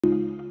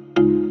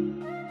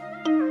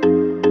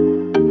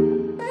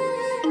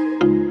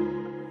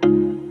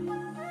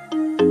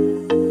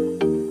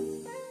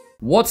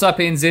What's up,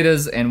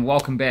 NZers, and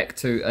welcome back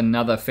to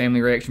another family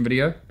reaction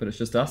video, but it's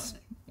just us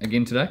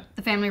again today.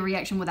 The family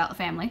reaction without the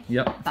family.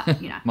 Yep. But,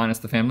 you know. Minus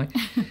the family.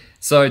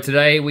 So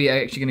today we are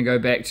actually going to go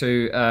back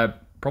to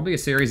probably a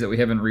series that we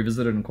haven't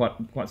revisited in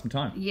quite some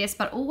time. Yes,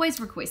 but always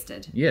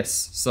requested.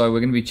 Yes. So we're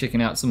going to be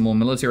checking out some more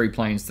military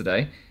planes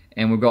today,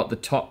 and we've got the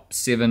top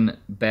 7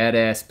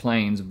 badass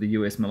planes of the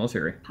US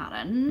military.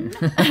 Pardon?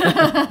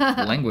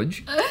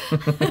 Language.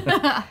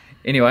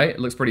 Anyway, it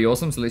looks pretty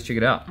awesome, so let's check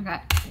it out.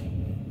 Okay.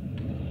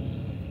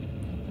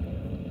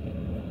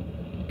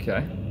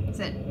 Okay.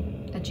 Is it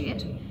a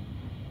jet?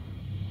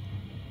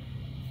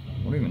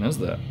 What even is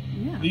that?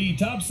 Yeah. The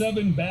top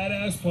 7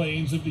 badass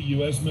planes of the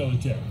U.S.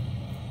 military.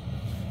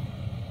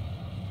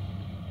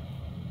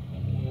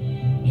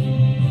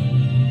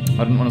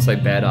 I didn't want to say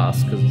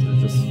badass because it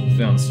just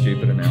sounds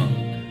stupid in our,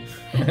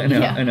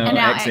 in our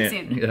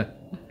accent. Yeah.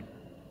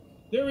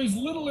 There is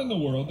little in the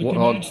world that can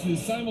match the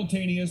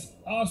simultaneous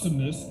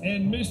awesomeness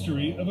and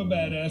mystery of a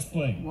badass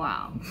plane.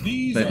 Wow.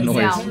 These That are the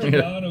noise.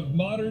 paragon of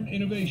modern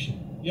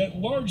innovation, yet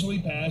largely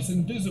pass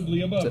invisibly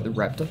above. Is that the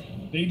Raptor?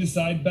 They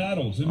decide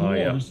battles and Oh,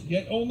 wars,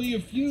 yet only a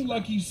few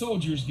lucky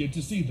soldiers get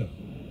to see them.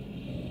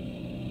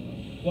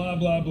 Blah,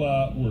 blah,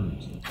 blah,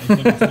 words.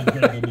 Let's look at some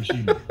incredible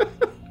machinery.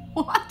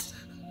 What?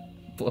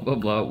 Blah, blah,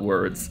 blah,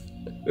 words.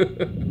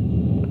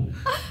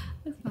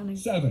 That's funny.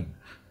 7.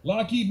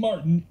 Lockheed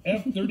Martin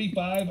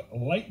F-35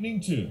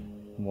 Lightning II.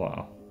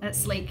 Wow. That's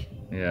sleek.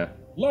 Yeah.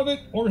 Love it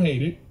or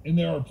hate it, and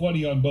there are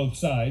plenty on both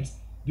sides,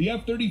 the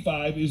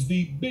F-35 is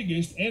the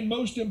biggest and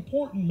most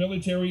important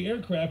military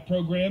aircraft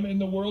program in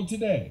the world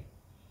today.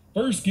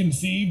 First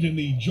conceived in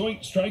the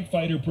Joint Strike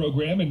Fighter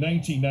program in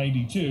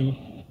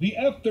 1992, the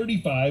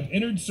F-35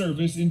 entered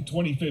service in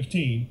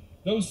 2015,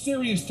 though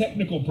serious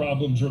technical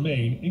problems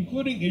remain,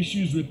 including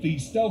issues with the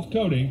stealth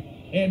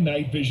coating and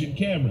night vision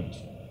cameras.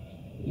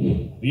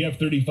 The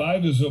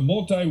F-35 is a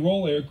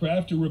multi-role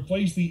aircraft to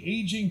replace the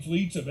aging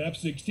fleets of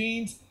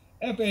F-16s,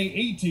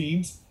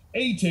 F-A-18s,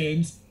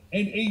 A-10s,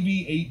 and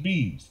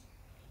AV-8Bs.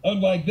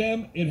 Unlike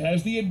them, it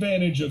has the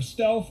advantage of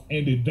stealth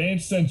and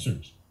advanced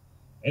sensors.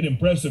 An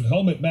impressive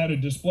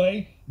helmet-mounted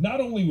display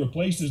not only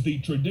replaces the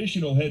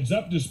traditional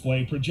heads-up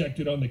display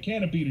projected on the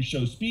canopy to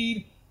show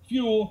speed,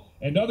 fuel,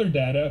 and other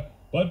data,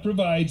 but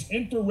provides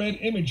infrared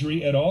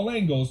imagery at all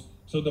angles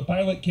so the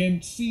pilot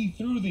can see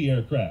through the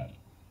aircraft.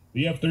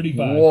 The F-35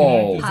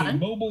 can act as a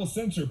mobile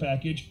sensor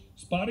package,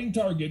 spotting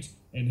targets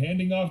and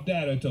handing off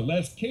data to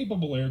less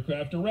capable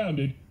aircraft around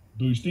it,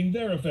 boosting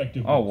their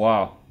effectiveness. Oh,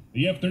 wow.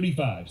 The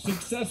F-35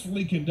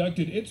 successfully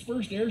conducted its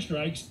first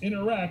airstrikes in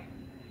Iraq.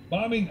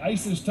 Bombing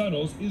ISIS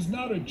tunnels is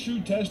not a true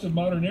test of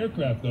modern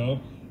aircraft, though,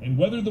 and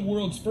whether the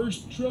world's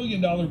first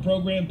trillion-dollar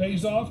program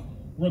pays off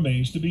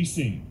remains to be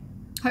seen.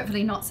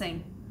 Hopefully not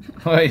seen.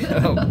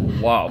 Oh,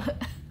 wow.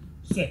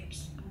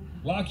 6.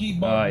 Lockheed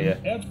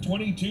Martin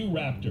F-22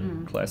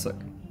 Raptor. Classic.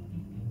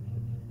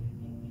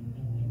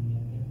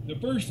 The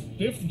first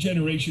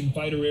 5th-generation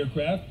fighter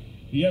aircraft,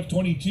 the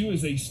F-22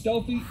 is a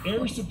stealthy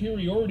air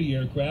superiority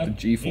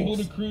aircraft able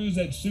to cruise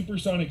at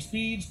supersonic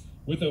speeds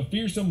with a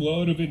fearsome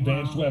load of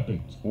advanced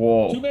weapons.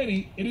 Whoa. To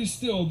many, it is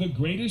still the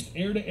greatest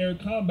air-to-air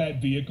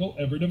combat vehicle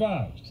ever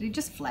devised. Did he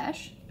just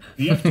flash?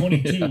 The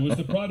F-22 was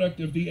the product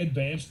of the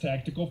Advanced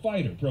Tactical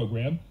Fighter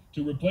program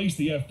to replace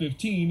the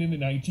F-15 in the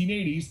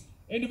 1980s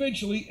and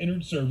eventually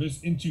entered service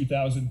in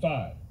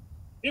 2005.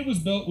 It was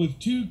built with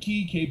 2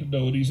 key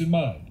capabilities in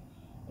mind.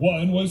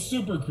 One was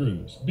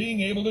supercruise,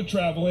 being able to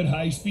travel at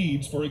high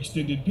speeds for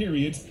extended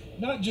periods,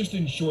 not just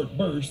in short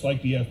bursts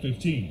like the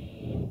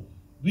F-15.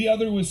 The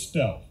other was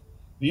stealth.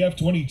 The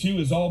F-22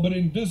 is all but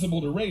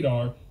invisible to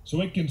radar,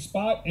 so it can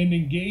spot and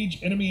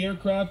engage enemy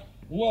aircraft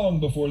long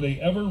before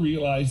they ever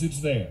realize it's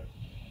there.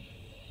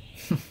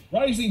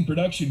 Rising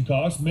production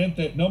costs meant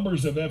that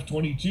numbers of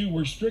F-22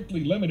 were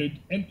strictly limited,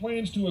 and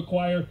plans to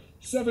acquire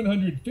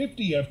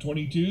 750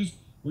 F-22s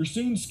were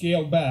soon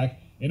scaled back,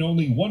 and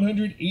only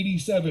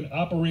 187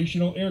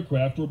 operational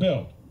aircraft were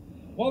built.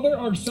 While there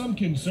are some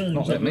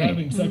concerns over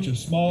having such a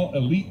small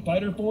elite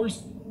fighter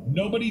force,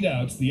 nobody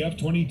doubts the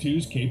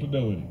F-22's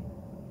capability.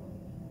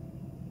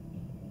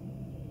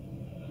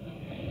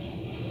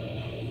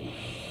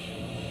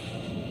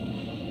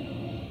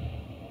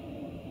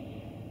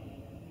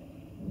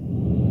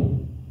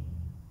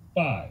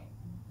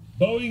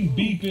 Boeing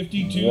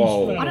B-52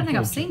 Whoa. I don't think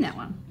I've seen that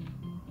one.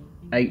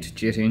 8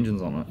 jet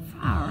engines on it.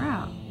 Far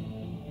out.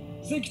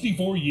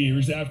 64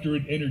 years after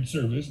it entered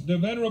service, the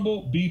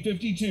venerable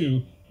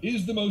B-52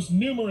 is the most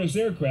numerous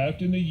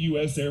aircraft in the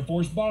U.S. Air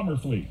Force bomber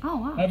fleet,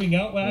 having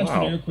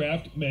outlasted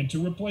aircraft meant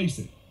to replace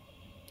it.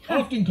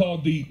 Often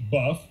called the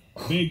buff,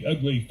 big,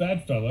 ugly,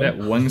 fat fellow, that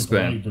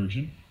wingspan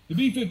version, the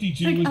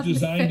B-52 was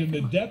designed in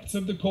the depths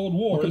of the Cold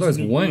War as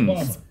a nuclear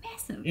bomber.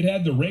 Massive. It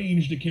had the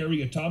range to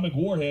carry atomic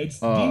warheads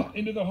deep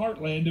into the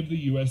heartland of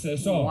the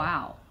USSR.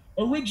 Wow.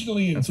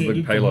 Originally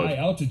intended for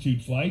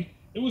high-altitude flight,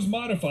 it was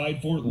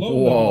modified for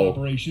low-level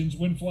operations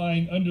when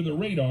flying under the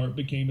radar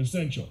became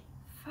essential.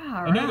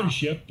 Another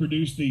ship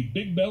produced the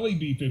Big Belly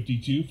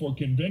B-52 for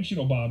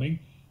conventional bombing,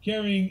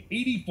 carrying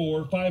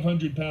 84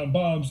 500-pound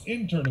bombs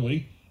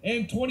internally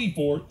and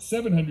 24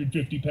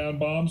 750-pound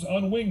bombs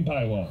on wing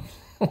pylons.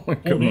 Oh my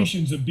goodness.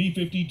 Formations of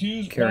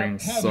B-52s Carrying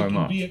wrought so havoc in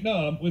much.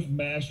 Vietnam with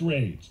massed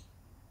raids.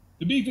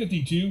 The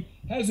B-52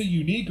 has a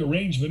unique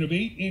arrangement of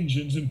 8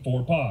 engines and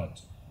 4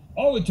 pods.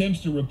 All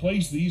attempts to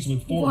replace these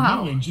with 4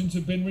 Wow. new engines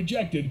have been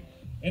rejected,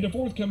 and a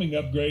forthcoming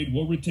upgrade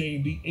will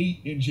retain the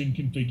 8-engine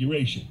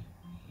configuration.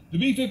 The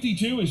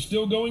B-52 is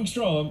still going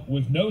strong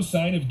with no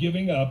sign of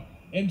giving up,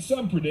 and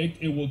some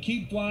predict it will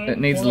keep flying. It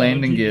needs for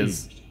landing 100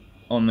 gears years.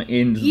 on the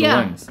ends of the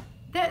Yeah. wings.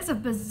 That is a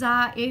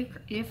bizarre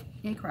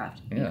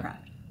aircraft. Yeah.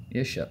 Aircraft.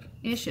 Airship.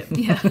 Airship,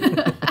 yeah.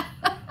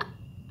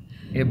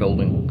 Air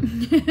building.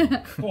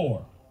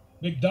 4.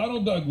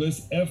 McDonnell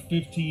Douglas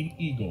F-15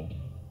 Eagle.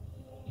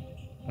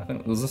 I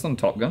think, was this on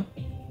Top Gun?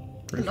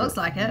 It looks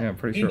like it. Yeah,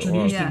 pretty sure it was.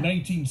 Introduced Yeah. in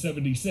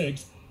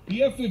 1976,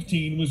 the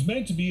F-15 was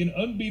meant to be an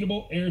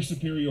unbeatable air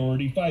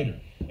superiority fighter,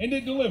 and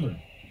it delivered.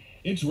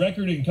 Its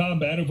record in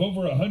combat of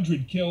over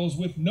 100 kills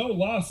with no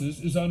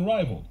losses is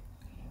unrivaled.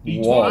 The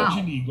Wow.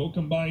 twin-engine Eagle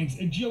combines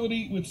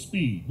agility with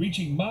speed,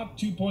 reaching Mach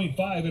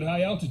 2.5 at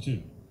high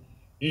altitude.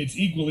 It's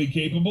equally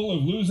capable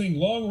of losing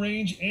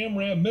long-range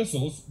AMRAAM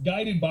missiles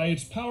guided by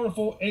its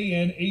powerful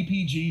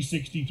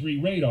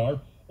AN/APG-63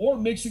 radar, or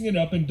mixing it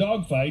up in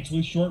dogfights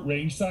with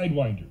short-range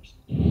sidewinders.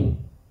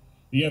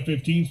 The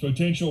F-15's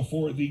potential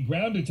for the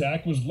ground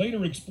attack was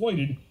later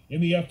exploited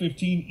in the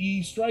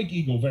F-15E Strike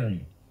Eagle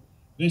variant.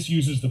 This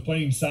uses the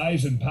plane's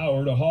size and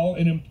power to haul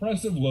an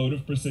impressive load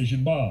of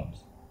precision bombs.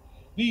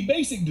 The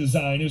basic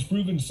design has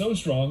proven so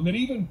strong that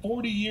even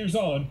 40 years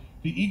on,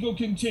 the Eagle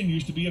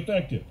continues to be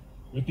effective,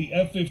 with the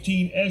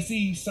F-15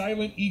 SE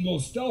Silent Eagle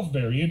stealth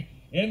variant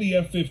and the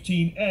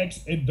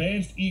F-15X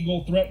Advanced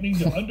Eagle threatening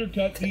to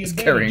undercut the It's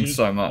carrying advantages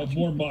so much. of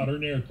more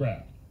modern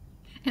aircraft.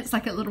 It's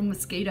like a little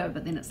mosquito,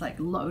 but then it's like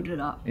loaded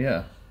up.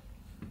 Yeah.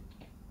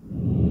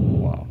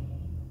 Wow.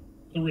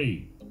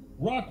 3.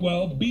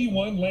 Rockwell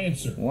B-1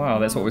 Lancer. Wow,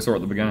 that's what we saw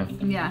at the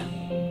beginning. Yeah.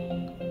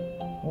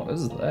 What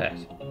is that?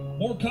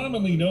 More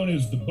commonly known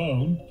as the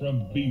Bone,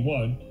 from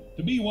B-1,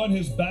 the B-1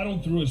 has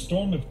battled through a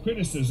storm of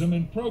criticism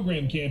and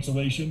program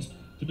cancellations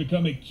to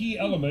become a key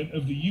element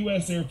of the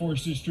U.S. Air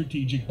Force's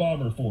strategic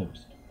bomber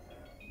force.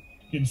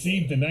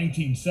 Conceived in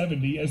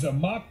 1970 as a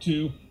Mach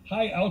 2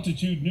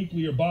 high-altitude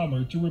nuclear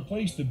bomber to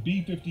replace the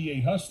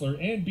B-58 Hustler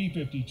and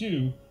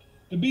B-52,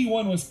 the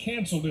B-1 was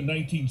canceled in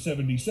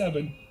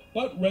 1977,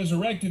 but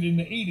resurrected in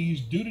the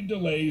 80s due to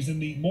delays in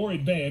the more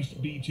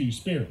advanced B-2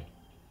 Spirit.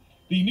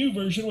 The new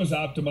version was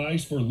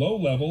optimized for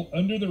low-level,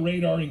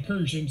 under-the-radar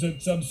incursions at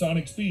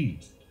subsonic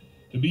speeds.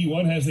 The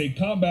B-1 has a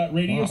combat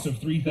radius of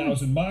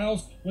 3,000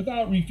 miles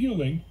without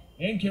refueling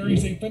and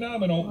carries a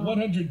phenomenal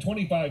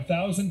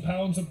 125,000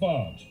 pounds of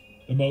bombs,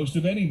 the most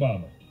of any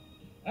bomber.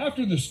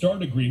 After the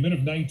START agreement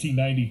of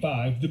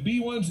 1995, the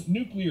B-1's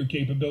nuclear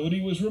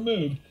capability was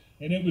removed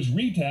and it was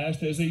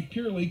retasked as a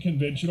purely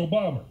conventional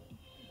bomber.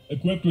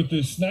 Equipped with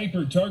the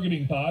sniper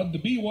targeting pod, the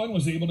B-1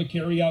 was able to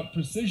carry out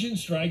precision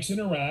strikes in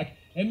Iraq,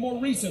 and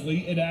more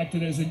recently it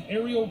acted as an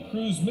aerial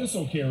cruise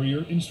missile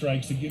carrier in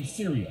strikes against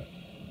Syria.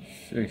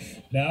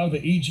 Sheesh. Now the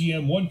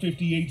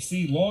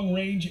AGM-158C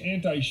long-range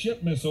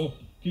anti-ship missile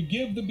could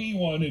give the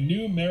B-1 a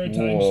new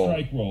maritime Whoa.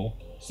 strike role,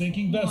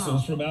 sinking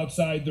vessels from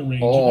outside the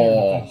range Oh.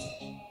 of air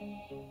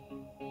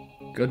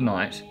defenses. Good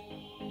night.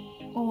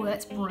 Oh,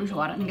 that's brutal.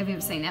 I don't think I've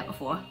ever seen that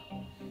before.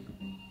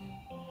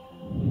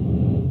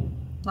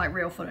 Like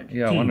real footage.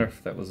 Yeah, I wonder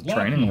if that was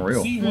training or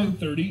real.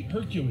 C-130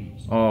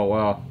 Hercules. Oh,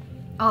 wow.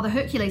 Oh, the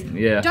Hercules.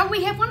 Yeah. Don't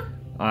we have one?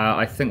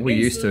 I think we In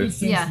used to. service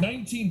Since Yeah,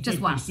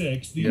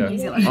 1956, the Yeah. New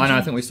Zealand. I know,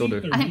 I think we still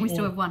do. I think we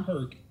still have one.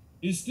 Herc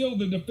is still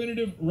the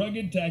definitive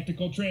rugged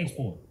tactical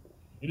transport.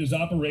 It is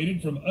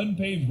operated from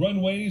unpaved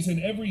runways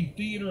in every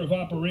theater of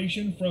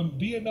operation from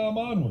Vietnam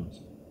onwards.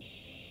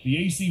 The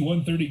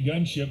AC-130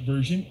 gunship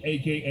version,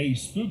 aka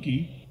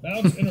Spooky,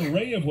 mounts an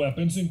array of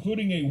weapons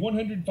including a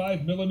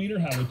 105mm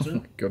howitzer,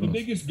 the goodness.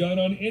 biggest gun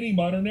on any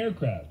modern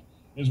aircraft,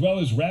 as well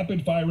as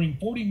rapid-firing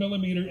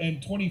 40mm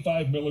and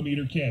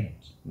 25mm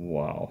cannons.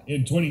 Wow.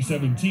 In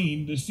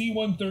 2017, the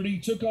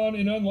C-130 took on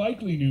an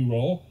unlikely new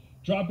role,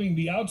 dropping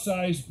the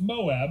outsized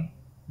Moab,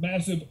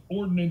 Massive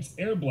Ordnance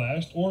Air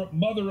Blast, or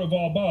Mother of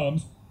All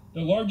Bombs,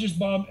 the largest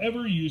bomb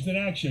ever used in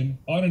action,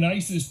 on an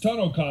ISIS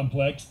tunnel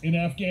complex in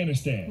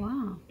Afghanistan.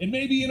 Wow. It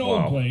may be an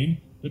Wow. old plane,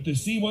 but the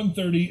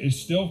C-130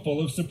 is still full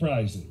of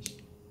surprises.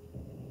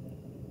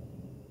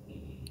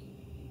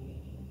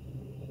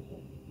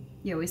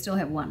 Yeah, we still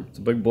have one. It's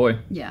a big boy.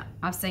 Yeah,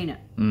 I've seen it.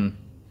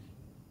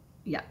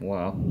 Yeah.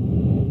 Wow.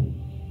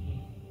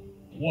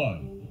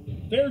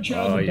 1.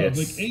 Fairchild Oh,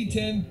 Republic yes.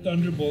 A-10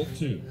 Thunderbolt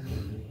II.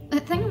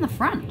 That thing on the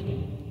front.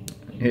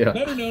 Yeah.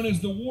 Better known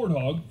as the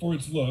Warthog for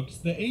its looks,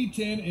 the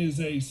A-10 is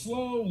a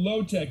slow,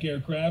 low-tech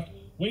aircraft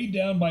weighed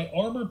down by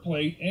armor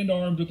plate and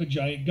armed with a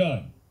giant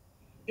gun.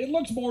 It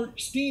looks more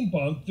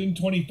steampunk than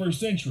 21st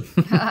century,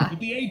 but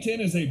the A-10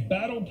 is a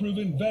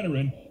battle-proven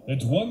veteran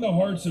that's won the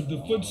hearts of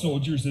the foot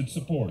soldiers it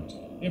supports,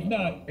 if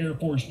not Air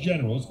Force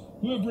generals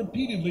who have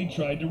repeatedly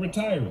tried to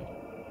retire it.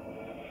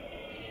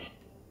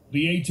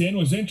 The A-10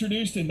 was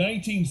introduced in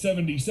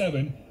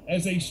 1977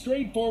 as a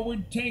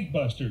straightforward tank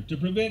buster to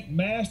prevent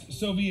massed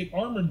Soviet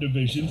armored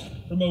divisions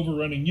from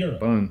overrunning Europe.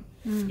 Boom.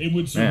 It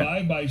would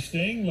survive by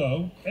staying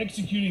low,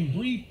 executing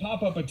brief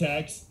pop-up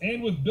attacks,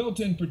 and with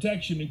built-in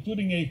protection,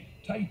 including a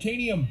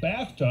titanium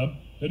bathtub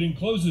that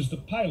encloses the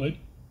pilot,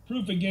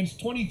 proof against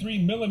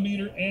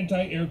 23mm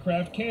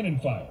anti-aircraft cannon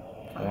fire.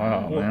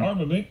 Wow, For man.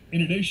 armament,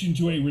 in addition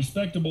to a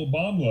respectable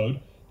bomb load,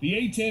 the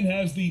A-10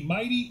 has the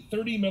mighty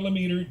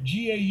 30mm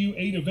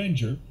GAU-8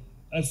 Avenger,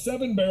 a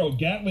 7-barrel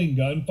Gatling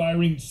gun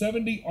firing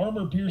 70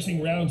 armor-piercing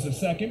rounds a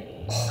second.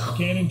 The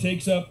cannon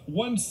takes up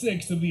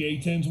 1/6 of the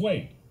A-10's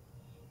weight.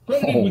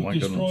 Credited Oh, with my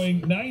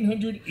destroying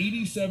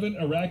 987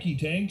 Iraqi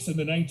tanks in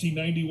the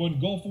 1991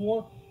 Gulf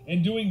War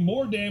and doing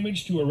more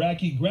damage to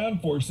Iraqi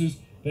ground forces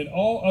than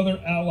all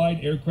other Allied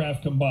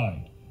aircraft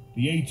combined.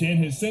 The A-10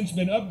 has since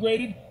been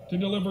upgraded to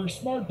deliver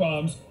smart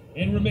bombs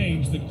and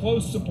remains the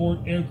close support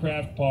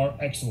aircraft par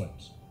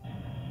excellence.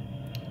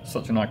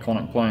 Such an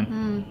iconic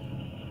plane.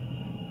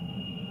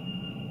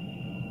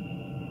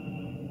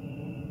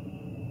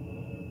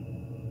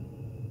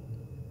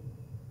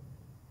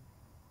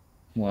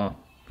 Wow.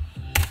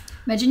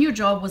 Imagine your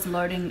job was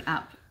loading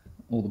up.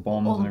 All the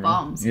bombs. All and the everything.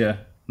 bombs. Yeah.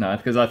 No,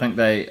 because I think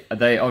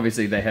they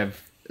obviously they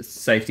have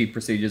safety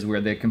procedures where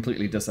they're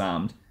completely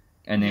disarmed,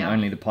 and then Yeah.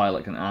 only the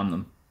pilot can arm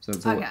them. So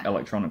it's all Okay.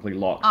 electronically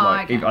locked. Oh,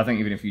 like, okay. I think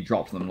even if you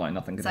dropped them, like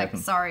nothing could It's like, happen.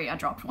 sorry, I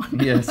dropped one.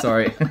 Yeah,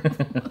 sorry.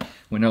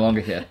 We're no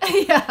longer here.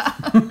 Yeah.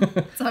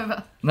 It's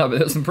over. No, but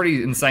there's some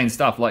pretty insane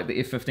stuff. Like the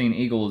F-15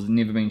 Eagle has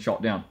never been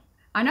shot down,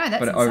 I know,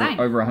 that's but insane.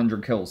 over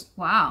 100 kills,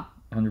 Wow.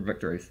 100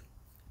 victories.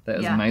 That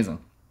is Yeah. amazing.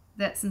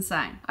 That's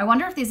insane. I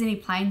wonder if there's any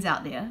planes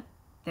out there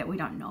that we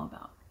don't know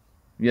about.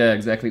 Yeah,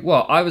 exactly.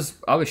 Well, I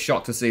was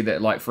shocked to see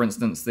that, like, for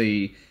instance,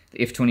 the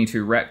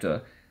F-22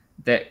 Raptor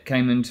that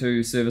came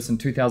into service in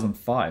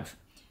 2005.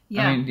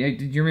 Yeah. I mean,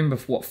 did you remember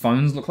what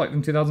phones looked like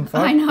in 2005?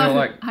 I know, They were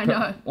like I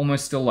know.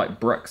 almost still like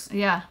bricks.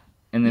 Yeah.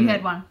 And then You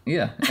had one.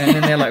 Yeah, and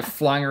then they're like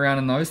flying around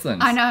in those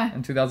things. I know.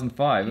 In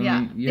 2005. I Yeah.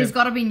 mean, you There's have-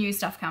 got to be new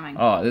stuff coming.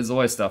 Oh, there's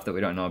always stuff that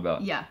we don't know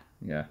about. Yeah.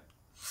 Yeah.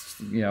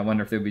 Yeah, I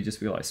wonder if there'll just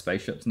be like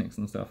spaceships next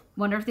and stuff.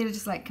 Wonder if they're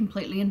just like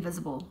completely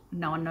invisible.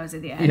 No one knows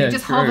they're there. And Yeah, they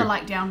just true. hover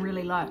like down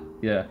really low.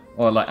 Yeah,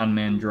 or like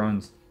unmanned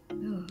drones.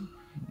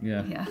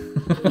 Yeah. Yeah.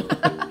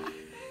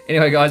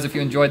 Anyway, guys, if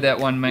you enjoyed that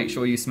one, make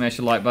sure you smash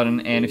the like button.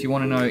 And if you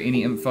want to know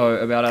any info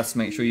about us,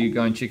 make sure you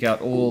go and check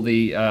out all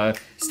the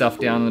stuff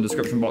down in the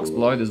description box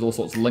below. There's all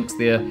sorts of links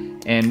there.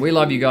 And we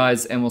love you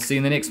guys, and we'll see you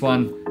in the next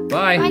one.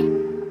 Bye.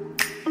 Bye.